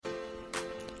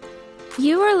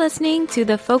You are listening to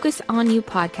the Focus on You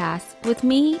podcast with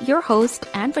me, your host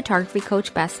and photography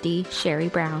coach bestie, Sherry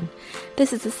Brown.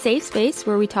 This is a safe space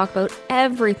where we talk about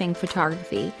everything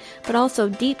photography, but also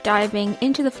deep diving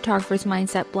into the photographer's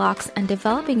mindset blocks and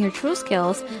developing your true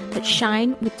skills that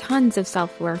shine with tons of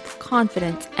self-worth,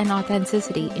 confidence, and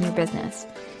authenticity in your business.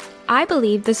 I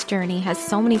believe this journey has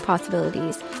so many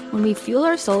possibilities when we fuel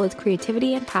our soul with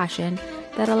creativity and passion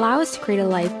that allow us to create a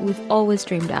life we've always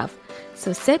dreamed of.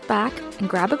 So sit back and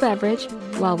grab a beverage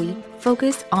while we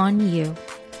focus on you.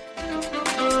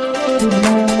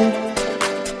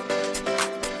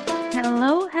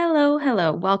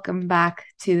 Hello. Welcome back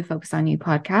to the Focus on You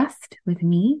podcast with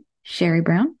me, Sherry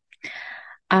Brown.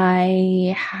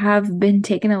 I have been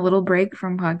taking a little break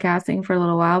from podcasting for a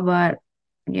little while, but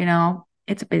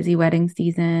it's a busy wedding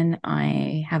season.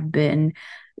 I have been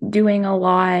doing a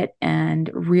lot and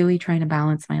really trying to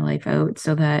balance my life out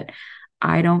so that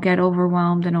I don't get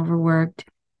overwhelmed and overworked.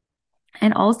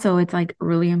 And also, it's like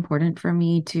really important for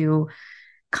me to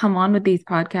come on with these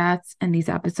podcasts and these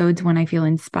episodes when I feel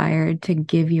inspired to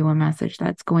give you a message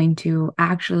that's going to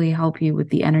actually help you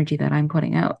with the energy that I'm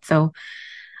putting out. So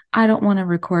I don't want to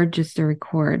record just to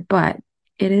record, but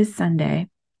it is Sunday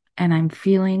and I'm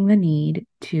feeling the need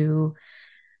to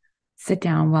sit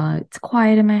down while it's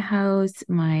quiet in my house.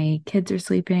 My kids are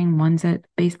sleeping. One's at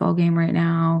baseball game right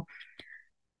now.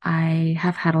 I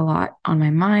have had a lot on my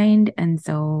mind. And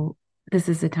so this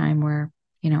is a time where,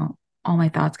 all my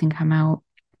thoughts can come out.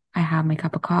 I have my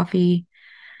cup of coffee.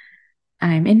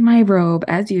 I'm in my robe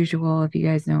as usual. If you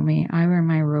guys know me, I wear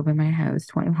my robe in my house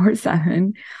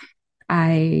 24/7.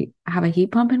 I have a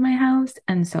heat pump in my house.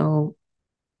 And so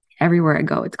everywhere I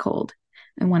go, it's cold.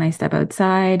 And when I step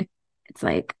outside, it's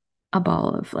like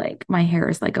my hair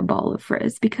is like a ball of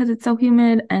frizz because it's so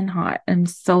humid and hot. I'm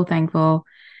so thankful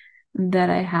that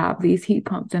I have these heat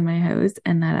pumps in my house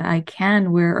and that I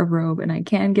can wear a robe and I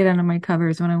can get under my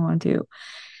covers when I want to.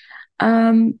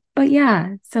 But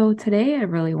yeah, so today I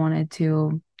really wanted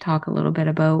to talk a little bit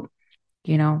about,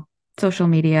 social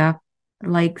media,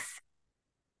 likes,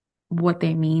 what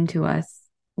they mean to us,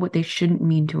 what they shouldn't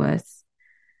mean to us,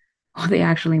 what they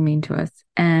actually mean to us,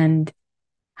 and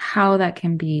how that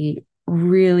can be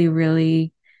really,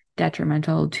 really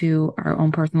detrimental to our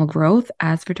own personal growth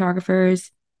as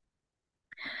photographers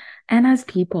and as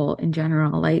people in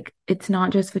general. Like, it's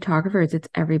not just photographers, it's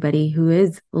everybody who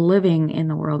is living in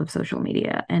the world of social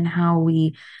media and how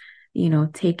we,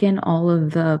 take in all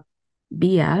of the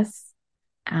BS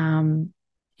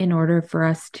in order for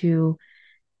us to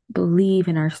believe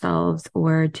in ourselves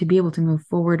or to be able to move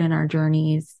forward in our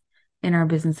journeys, in our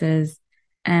businesses.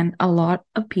 And a lot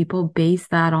of people base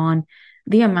that on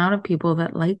the amount of people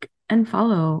that like and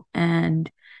follow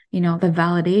and, the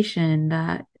validation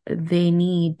that they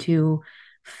need to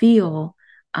feel.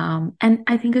 And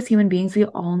I think as human beings, we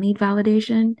all need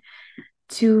validation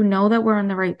to know that we're on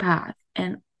the right path.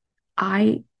 And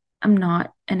I am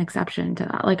not an exception to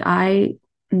that. Like, I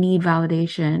need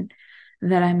validation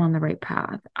that I'm on the right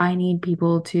path. I need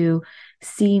people to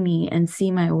see me and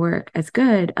see my work as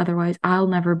good. Otherwise, I'll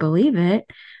never believe it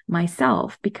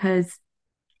myself because,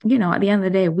 at the end of the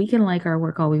day, we can like our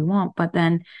work all we want, but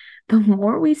then the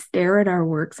more we stare at our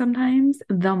work sometimes,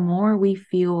 the more we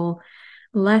feel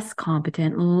less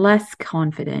competent, less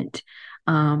confident.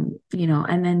 And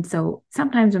then so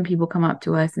sometimes when people come up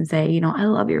to us and say, I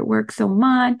love your work so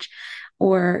much,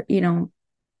 or,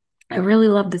 I really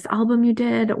love this album you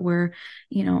did, or,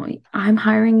 I'm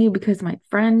hiring you because my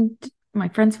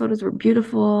friend's photos were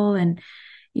beautiful and,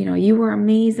 you were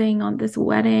amazing on this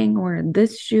wedding or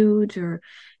this shoot, or,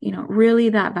 really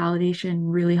that validation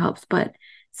really helps. But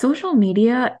social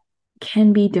media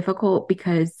can be difficult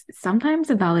because sometimes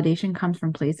the validation comes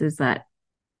from places that,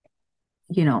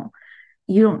 you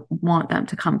don't want them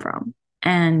to come from.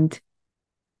 And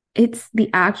it's the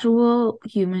actual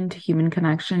human to human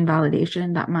connection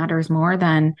validation that matters more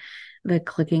than the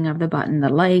clicking of the button, the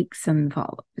likes and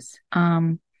follows.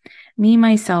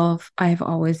 Myself, I've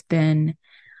always been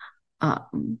a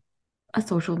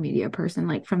social media person.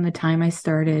 Like, from the time I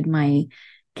started my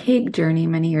cake journey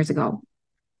many years ago,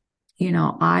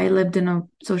 I lived in a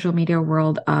social media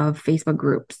world of Facebook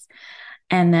groups.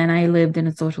 And then I lived in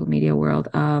a social media world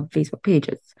of Facebook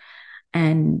pages.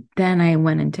 And then I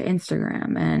went into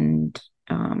Instagram and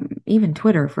even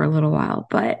Twitter for a little while.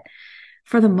 But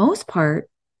for the most part,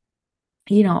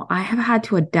 I have had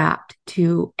to adapt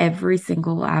to every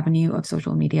single avenue of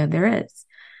social media there is.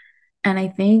 And I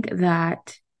think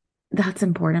that that's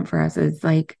important for us as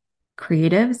like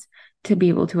creatives to be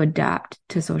able to adapt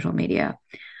to social media.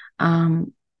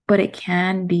 But it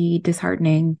can be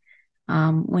disheartening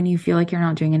when you feel like you're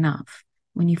not doing enough.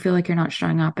 when you feel like you're not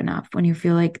showing up enough, when you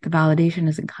feel like the validation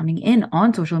isn't coming in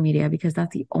on social media, because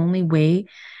that's the only way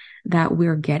that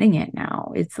we're getting it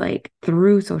now. It's like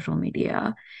through social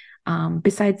media.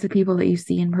 Besides the people that you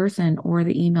see in person or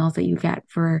the emails that you get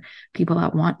for people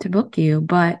that want to book you.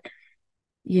 But,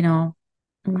 you know,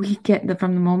 we get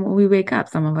from the moment we wake up.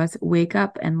 Some of us wake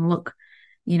up and look,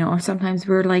 or sometimes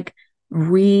we're like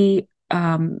reloading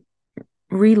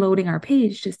our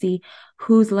page to see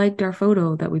who's liked our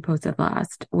photo that we posted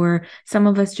last. Or some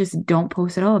of us just don't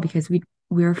post at all because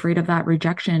we're afraid of that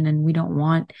rejection, and we don't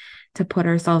want to put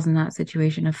ourselves in that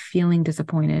situation of feeling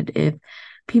disappointed if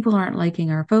people aren't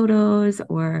liking our photos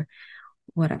or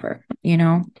whatever.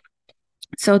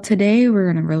 So today we're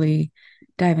going to really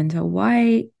dive into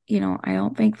why, I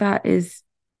don't think that is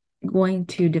going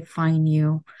to define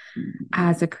you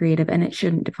as a creative, and it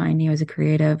shouldn't define you as a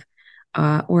creative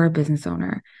or a business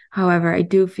owner. However, I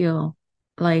do feel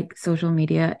like social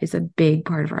media is a big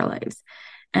part of our lives.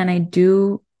 And I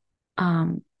do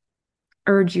um,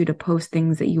 urge you to post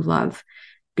things that you love,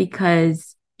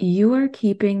 because you are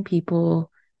keeping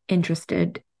people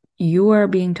interested. You are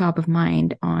being top of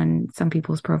mind on some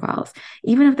people's profiles,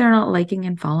 even if they're not liking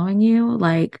and following you,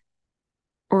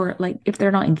 or like if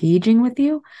they're not engaging with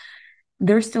you,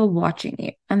 they're still watching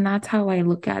you. And that's how I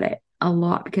look at it a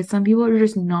lot, because some people are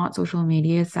just not social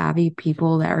media savvy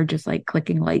people that are just like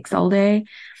clicking likes all day.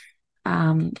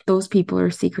 Those people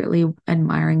are secretly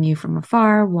admiring you from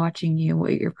afar, watching you,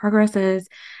 what your progress is,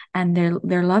 and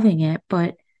they're loving it.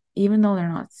 But even though they're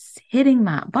not hitting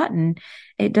that button,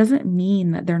 it doesn't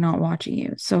mean that they're not watching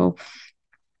you. So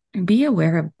be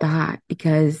aware of that,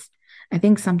 because I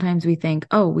think sometimes we think,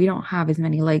 oh, we don't have as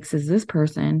many likes as this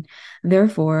person,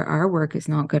 therefore our work is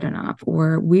not good enough,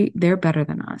 or they're better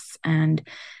than us. And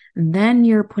then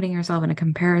you're putting yourself in a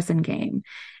comparison game,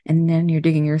 and then you're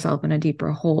digging yourself in a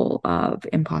deeper hole of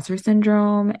imposter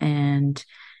syndrome and,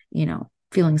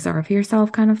 feeling sorry for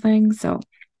yourself kind of thing. So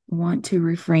want to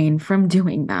refrain from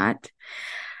doing that.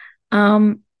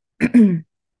 Um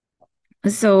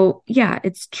So, yeah,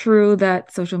 it's true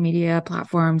that social media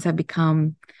platforms have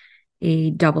become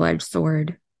a double-edged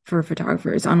sword for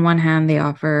photographers. On one hand, they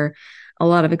offer a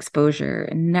lot of exposure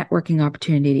and networking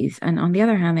opportunities. And on the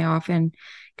other hand, they often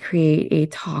create a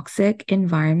toxic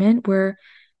environment where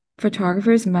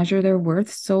photographers measure their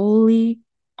worth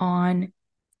on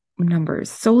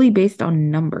solely based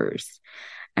on numbers.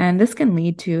 And this can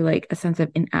lead to like a sense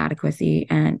of inadequacy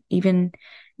and even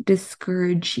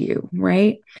discourage you,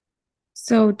 right?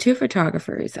 So, to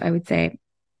photographers, I would say,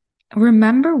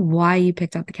 remember why you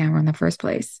picked up the camera in the first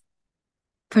place.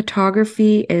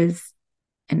 Photography is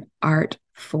an art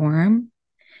form,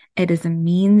 it is a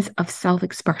means of self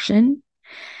expression,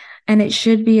 and it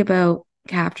should be about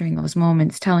capturing those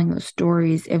moments, telling those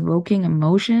stories, evoking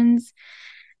emotions.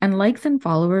 And likes and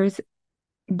followers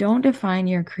don't define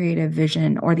your creative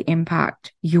vision or the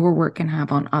impact your work can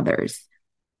have on others.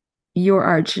 Your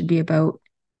art should be about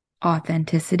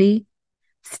authenticity,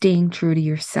 staying true to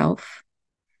yourself.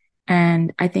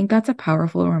 And I think that's a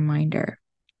powerful reminder.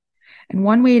 And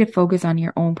one way to focus on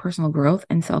your own personal growth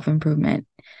and self improvement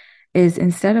is,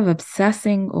 instead of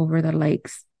obsessing over the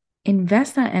likes,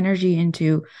 invest that energy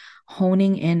into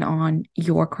honing in on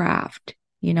your craft.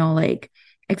 Like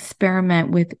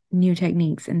experiment with new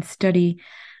techniques and study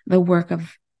the work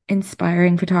of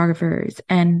inspiring photographers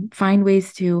and find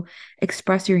ways to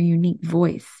express your unique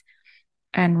voice.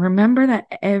 And remember that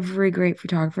every great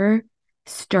photographer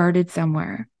started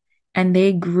somewhere, and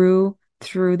they grew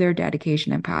through their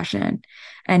dedication and passion,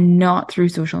 and not through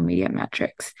social media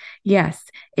metrics. Yes,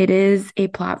 it is a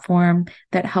platform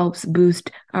that helps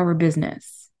boost our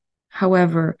business.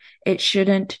 However, it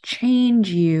shouldn't change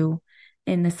you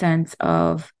in the sense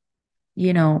of,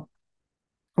 you know,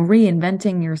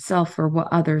 reinventing yourself for what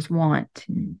others want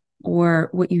or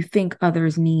what you think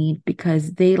others need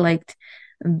because they liked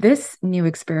this new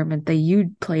experiment that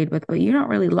you played with, but you're not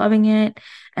really loving it.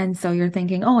 And so you're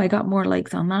thinking, oh, I got more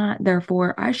likes on that,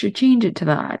 therefore I should change it to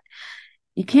that.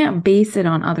 You can't base it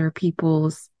on other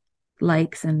people's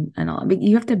likes and all. But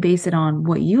you have to base it on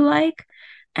what you like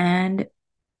and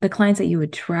the clients that you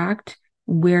attract,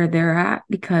 where they're at,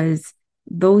 because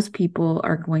those people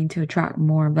are going to attract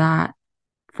more of that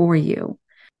for you.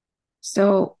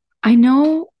 So I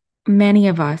know many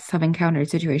of us have encountered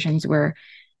situations where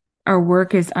our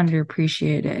work is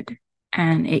underappreciated,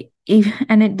 and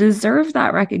it deserves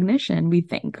that recognition, we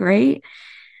think, right?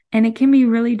 And it can be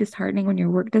really disheartening when your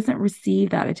work doesn't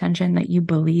receive that attention that you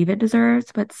believe it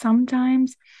deserves. But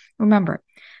sometimes, remember,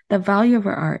 the value of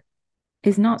our art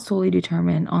is not solely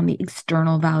determined on the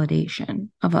external validation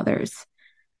of others.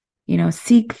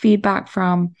 Seek feedback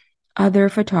from other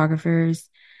photographers,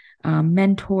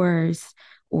 mentors,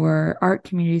 or art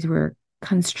communities where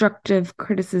constructive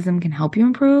criticism can help you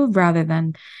improve rather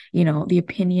than, the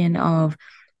opinion of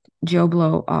Joe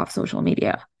Blow off social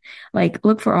media. Like,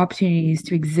 look for opportunities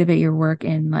to exhibit your work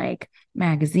in like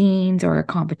magazines or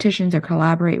competitions or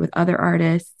collaborate with other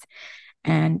artists.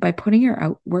 And by putting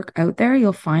your work out there,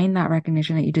 you'll find that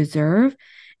recognition that you deserve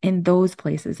in those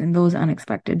places, in those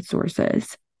unexpected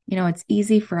sources. It's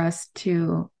easy for us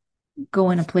to go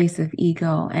in a place of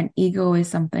ego, and ego is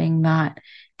something that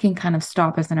can kind of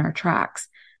stop us in our tracks,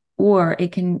 or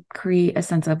it can create a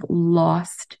sense of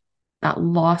that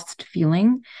lost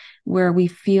feeling where we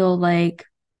feel like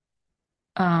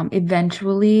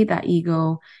eventually that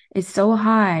ego is so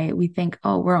high, we think,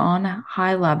 oh, we're on a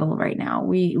high level right now.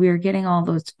 We are getting all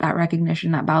that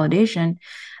recognition, that validation.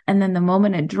 And then the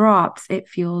moment it drops, it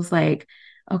feels like,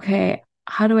 okay,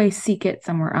 how do I seek it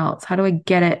somewhere else? How do I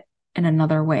get it in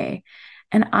another way?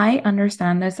 And I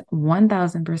understand this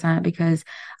 1000% because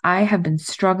I have been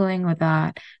struggling with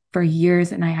that for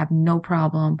years, and I have no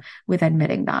problem with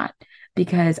admitting that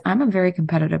because I'm a very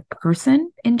competitive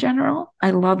person in general.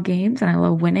 I love games and I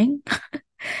love winning.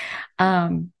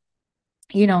 um,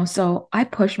 so I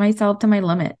push myself to my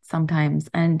limit sometimes,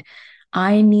 and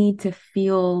I need to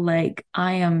feel like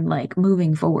I am like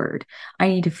moving forward. I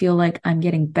need to feel like I'm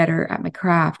getting better at my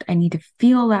craft. I need to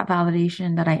feel that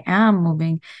validation that I am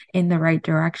moving in the right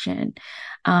direction.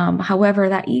 However,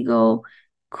 that ego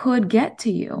could get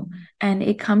to you, and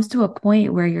it comes to a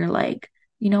point where you're like,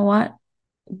 you know what?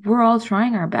 We're all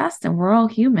trying our best and we're all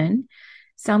human.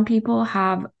 Some people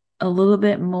have a little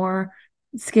bit more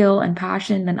skill and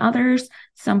passion than others.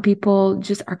 Some people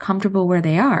just are comfortable where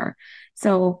they are.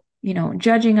 So,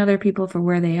 judging other people for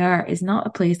where they are is not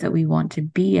a place that we want to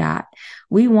be at.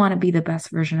 We want to be the best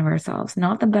version of ourselves,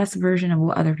 not the best version of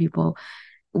what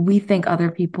we think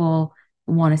other people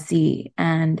want to see.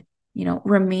 And,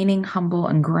 remaining humble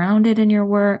and grounded in your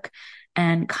work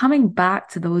and coming back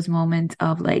to those moments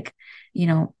of like, you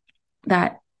know,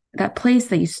 that that place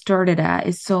that you started at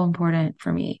is so important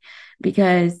for me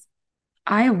because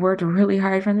I have worked really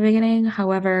hard from the beginning.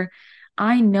 However,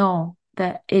 I know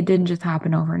that it didn't just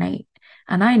happen overnight.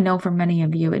 And I know for many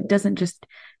of you,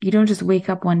 you don't just wake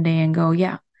up one day and go,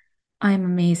 yeah, I'm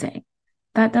amazing.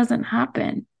 That doesn't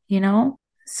happen.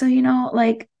 So,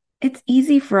 like it's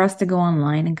easy for us to go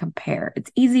online and compare. It's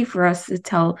easy for us to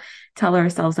tell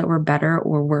ourselves that we're better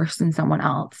or worse than someone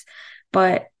else.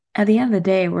 But at the end of the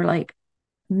day, we're like,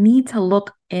 need to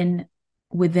look in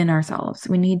within ourselves.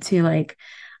 We need to like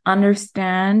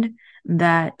understand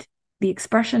that the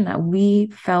expression that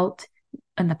we felt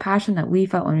and the passion that we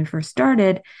felt when we first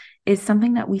started is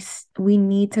something that we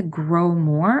need to grow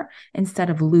more instead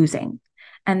of losing.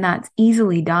 And that's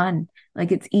easily done.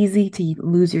 Like it's easy to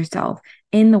lose yourself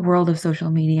in the world of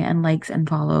social media and likes and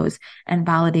follows and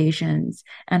validations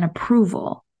and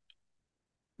approval.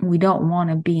 We don't want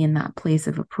to be in that place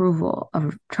of approval,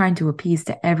 of trying to appease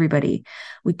to everybody.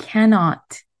 We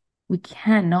cannot,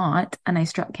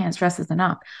 and can't stress this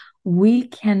enough, we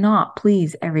cannot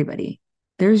please everybody.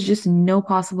 There's just no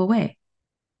possible way.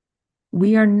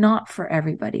 We are not for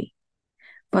everybody,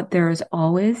 but there is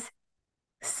always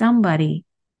somebody,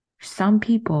 some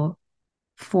people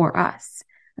for us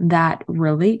that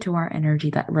relate to our energy,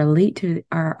 that relate to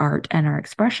our art and our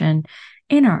expression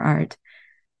in our art.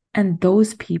 And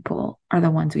those people are the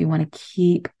ones we want to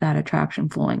keep that attraction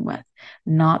flowing with,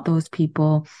 not those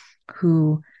people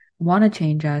who want to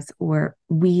change us or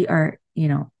we are,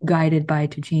 guided by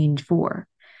to change for.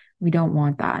 We don't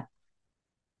want that.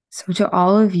 So to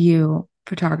all of you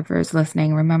photographers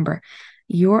listening, remember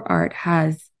your art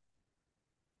has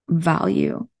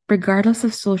value, regardless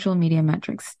of social media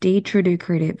metrics. Stay true to your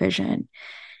creative vision.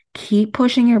 Keep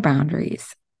pushing your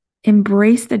boundaries.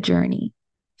 Embrace the journey.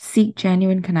 Seek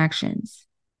genuine connections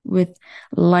with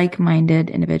like-minded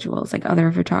individuals, like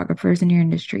other photographers in your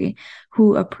industry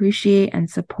who appreciate and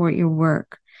support your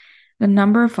work. The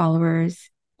number of followers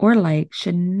or likes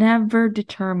should never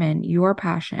determine your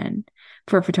passion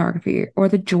for photography or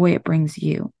the joy it brings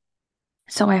you.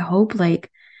 So I hope at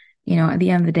the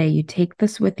end of the day, you take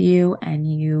this with you and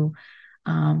you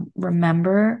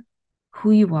remember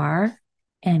who you are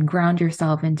and ground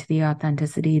yourself into the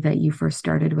authenticity that you first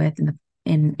started with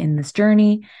in this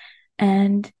journey,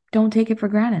 and don't take it for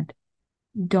granted.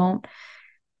 Don't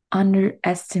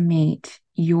underestimate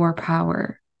your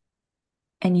power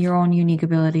and your own unique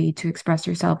ability to express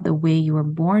yourself the way you were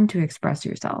born to express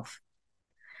yourself.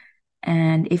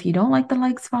 And if you don't like the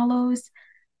likes, follows,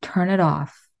 turn it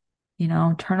off.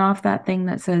 Turn off that thing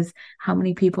that says how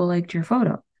many people liked your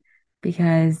photo,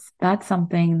 because that's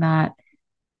something that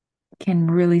can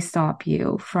really stop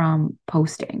you from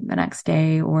posting the next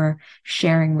day or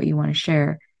sharing what you want to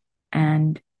share.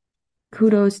 And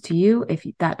kudos to you if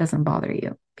that doesn't bother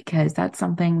you, because that's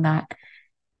something that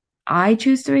I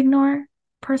choose to ignore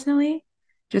personally,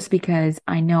 just because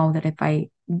I know that if I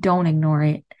don't ignore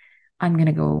it, I'm going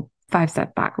to go 5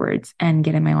 steps backwards and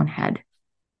get in my own head.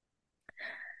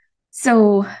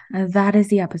 So that is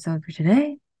the episode for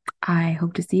today. I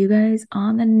hope to see you guys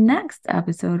on the next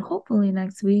episode, hopefully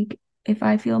next week, if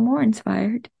I feel more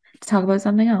inspired to talk about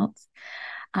something else.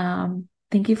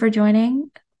 Thank you for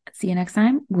joining. See you next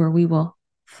time, where we will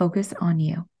focus on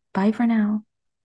you. Bye for now.